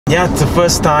Yeah, it's the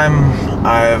first time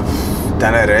I've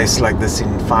done a race like this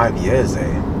in 5 years.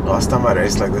 Last time I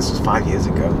raced like this was 5 years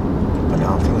ago, but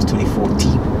now I think it was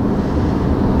 2014,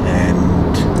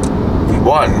 and we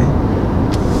won.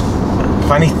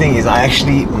 Funny thing is, I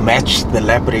actually matched the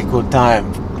lap record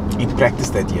time in practice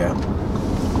that year,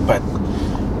 but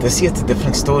this year it's a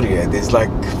different story. There's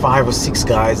like 5 or 6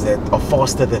 guys that are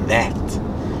faster than that,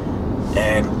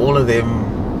 and all of them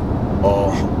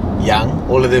are young.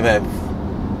 All of them have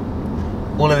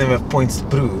points to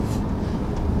prove.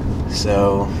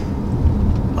 So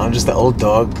I'm just an old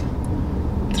dog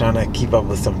trying to keep up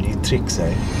with some new tricks,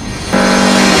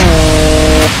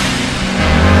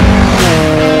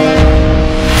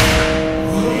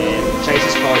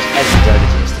 Chase's car is as we drove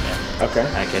it yesterday. Okay.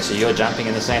 Okay, so you're jumping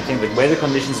in the same thing, but weather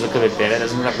conditions look a bit better. It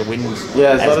doesn't look like the wind's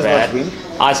Yeah, it's as not as bad. much wind.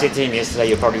 I said to him yesterday,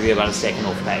 you'll probably be about a second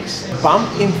off pace. Bump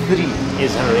in 3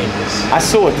 Is horrendous. I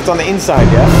saw it. It's on the inside,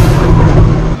 yeah.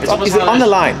 Is it on the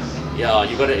line? Yeah,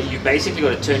 you basically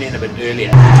got to turn in a bit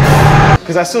earlier.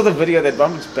 Because I saw the video. That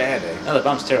bump is bad, No, the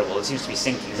bump's terrible. It seems to be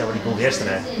sinking. Is that what he pulled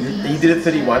yesterday? He did it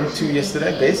 31.2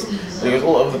 yesterday, best. But it was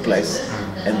all over the place.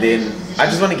 And then I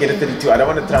just want to get a 32. I don't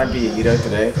want to try and be a hero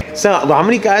today. So how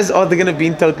many guys are there going to be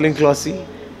in total in Class C?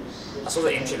 I saw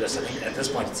the entry list. I think at this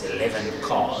point it's 11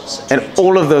 cars. So And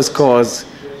all of those cars,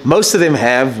 most of them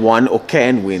have won or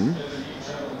can win,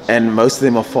 and most of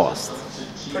them are fast.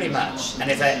 Pretty much. And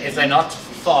if they're not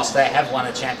fast, they have won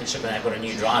a championship and they've got a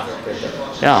new driver.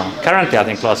 Yeah, currently I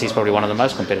think Class C is probably one of the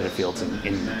most competitive fields in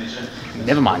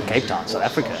never mind Cape Town, South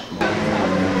Africa.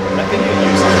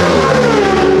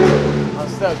 I'm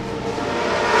stuck.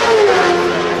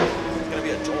 It's going to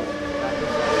be a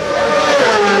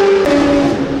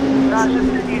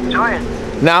draw.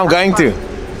 Now I'm going to.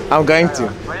 Okay,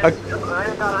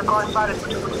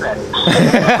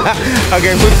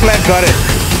 okay, foot flat, got it.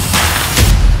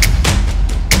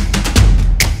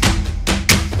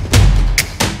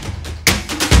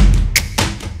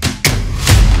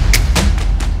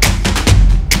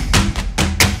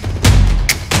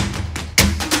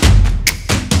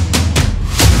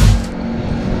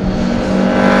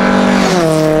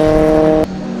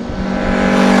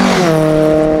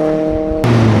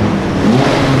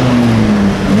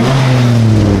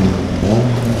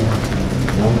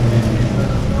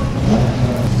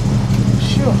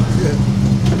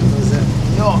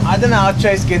 I don't know how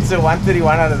Chase gets a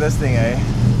 131 out of this thing,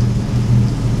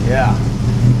 Yeah.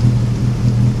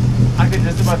 I could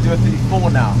just about do a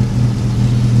 34 now.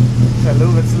 So a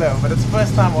little bit slow, but it's the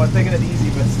first time I was taking it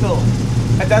easy, but still.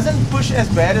 It doesn't push as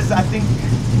bad as I think.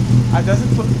 It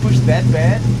doesn't push that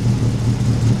bad.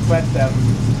 But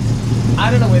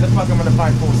I don't know where the fuck I'm gonna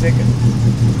find 4 seconds.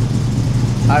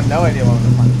 I have no idea what I'm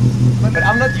gonna find. But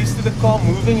I'm not used to the car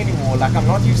moving anymore. Like, I'm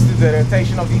not used to the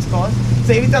rotation of these cars.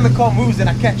 So every time the car moves, then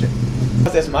I catch it.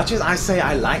 As much as I say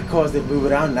I like cars that move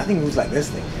around, nothing moves like this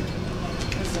thing.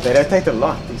 They rotate a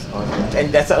lot, these cars.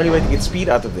 And that's the only way to get speed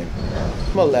out of them.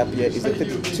 My lap here is at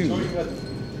 32.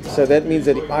 So that means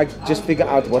that if I just figure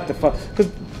out what the fuck... Because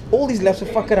all these laps are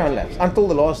fuck around laps until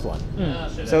the last one.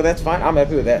 So that's fine. I'm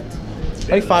happy with that.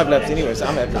 Only 5 laps anyway, so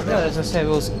I'm happy with that. Yeah, as I said,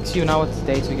 we'll see you now what the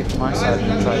dates we get from my side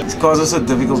and try. These cars are so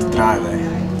difficult to drive,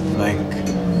 Like...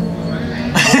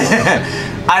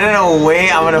 I don't know where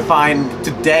I'm gonna find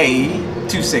today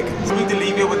 2 seconds. We need to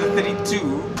leave here with a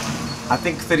 32. I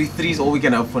think 33 is all we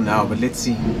can hope for now, but let's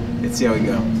see. Let's see how we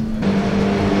go.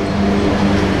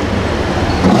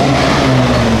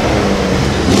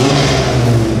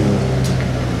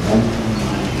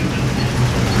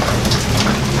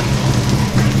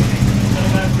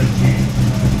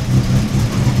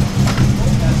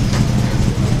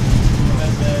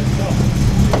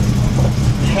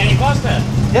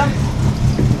 Yeah.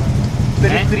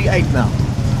 33.8 now.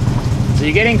 So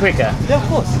you're getting quicker? Yeah, of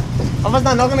course. I was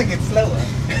not gonna get slower.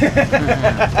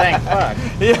 Thank fuck.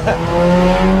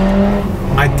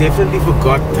 Yeah. I definitely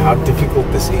forgot how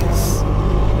difficult this is.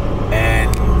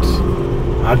 And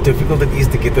how difficult it is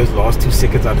to get those last 2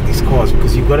 seconds out of these cars,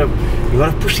 because you gotta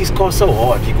push these cars so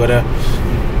hard. You gotta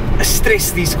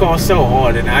stress these cars so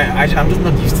hard, and I'm just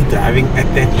not used to driving at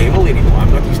that level anymore.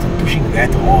 I'm not used to pushing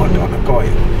that hard on a car.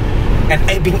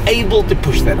 And being able to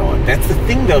push that hard. That's the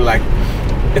thing though, like,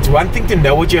 it's one thing to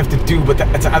know what you have to do, but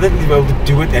it's another thing to be able to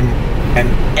do it and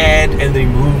add and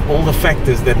remove all the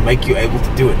factors that make you able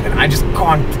to do it. And I just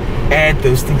can't add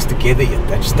those things together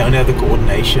yet. I just don't have the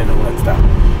coordination and all that stuff.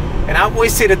 And I've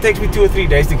always said it takes me 2 or 3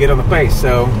 days to get on the pace,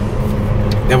 so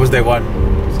that was day 1.